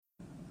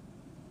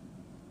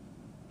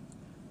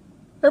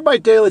Everybody,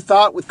 Daily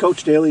Thought with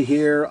Coach Daly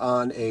here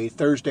on a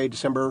Thursday,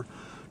 December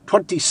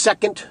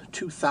 22nd,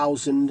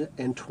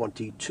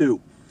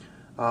 2022.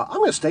 I'm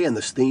going to stay on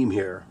this theme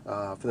here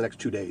for the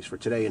next 2 days, for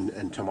today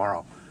and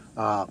tomorrow.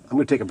 I'm going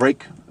to take a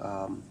break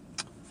over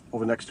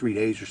the next 3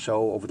 days or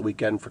so, over the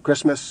weekend for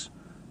Christmas.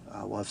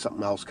 We'll have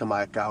something else come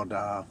back out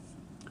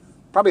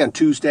probably on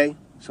Tuesday.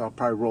 So I'll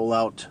probably roll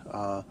out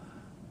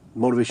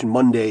Motivation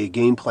Monday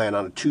game plan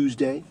on a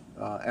Tuesday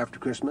after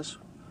Christmas.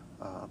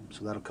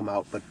 So that'll come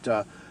out.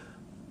 But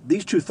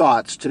these two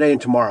thoughts, today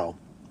and tomorrow,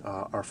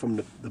 are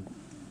from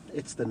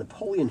it's the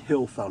Napoleon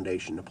Hill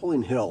Foundation.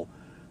 Napoleon Hill,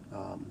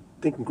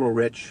 Think and Grow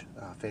Rich,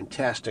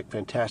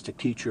 fantastic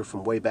teacher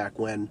from way back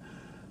when,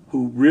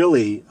 who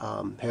really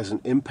has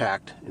an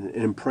impact and an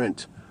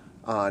imprint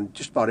on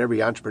just about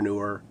every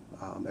entrepreneur,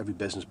 every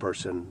business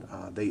person.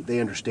 They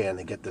understand,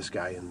 they get this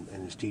guy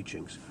and his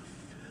teachings.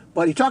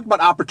 But he talked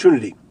about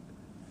opportunity.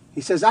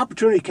 He says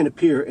opportunity can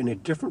appear in a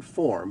different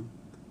form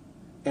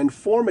and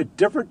form a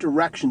different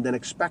direction than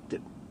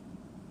expected.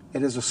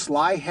 It is a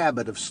sly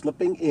habit of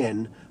slipping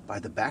in by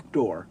the back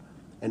door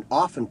and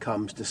often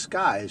comes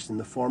disguised in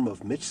the form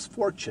of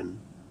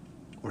misfortune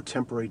or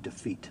temporary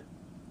defeat.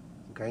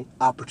 Okay?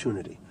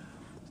 Opportunity.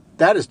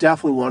 That is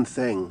definitely one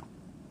thing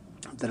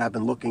that I've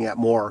been looking at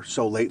more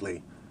so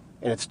lately,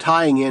 and it's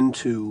tying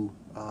into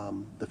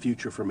the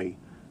future for me,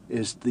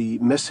 is the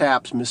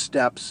mishaps,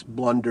 missteps,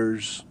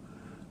 blunders,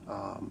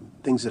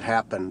 things that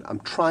happen.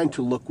 I'm trying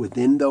to look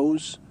within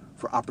those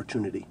for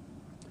opportunity.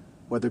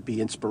 Whether it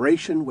be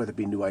inspiration, whether it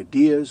be new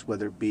ideas,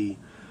 whether it be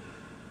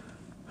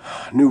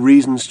new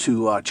reasons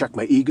to check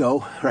my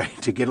ego,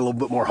 right? To get a little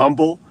bit more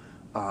humble,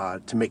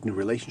 to make new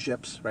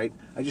relationships, right?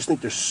 I just think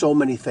there's so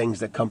many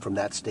things that come from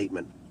that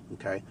statement,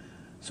 okay?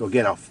 So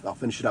again, I'll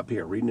finish it up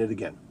here, reading it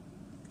again.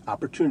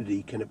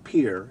 Opportunity can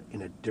appear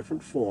in a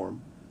different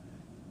form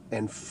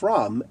and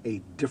from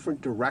a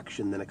different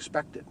direction than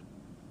expected.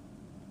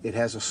 It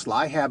has a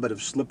sly habit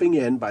of slipping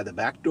in by the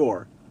back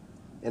door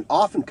and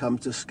often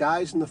comes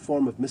disguised in the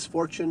form of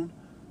misfortune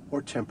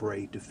or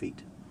temporary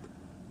defeat.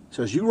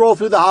 So as you roll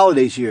through the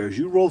holidays here, as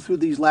you roll through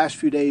these last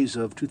few days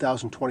of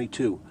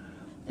 2022,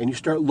 and you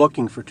start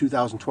looking for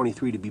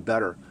 2023 to be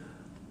better,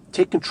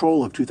 take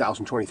control of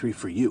 2023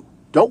 for you.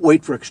 Don't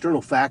wait for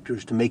external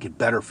factors to make it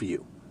better for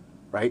you,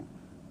 right?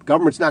 The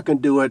government's not going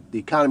to do it. The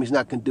economy's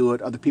not going to do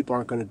it. Other people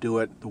aren't going to do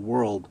it. The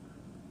world,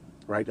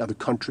 right? Other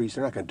countries,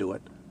 they're not going to do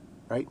it,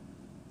 right?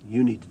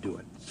 You need to do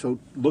it. So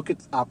look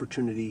at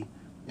opportunity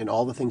and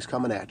all the things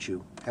coming at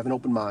you. Have an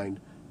open mind.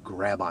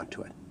 Grab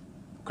onto it.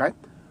 Okay?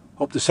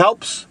 Hope this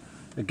helps.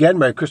 Again,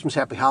 Merry Christmas,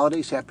 Happy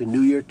Holidays, Happy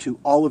New Year to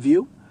all of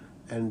you.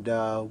 And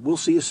we'll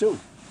see you soon.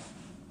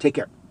 Take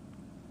care.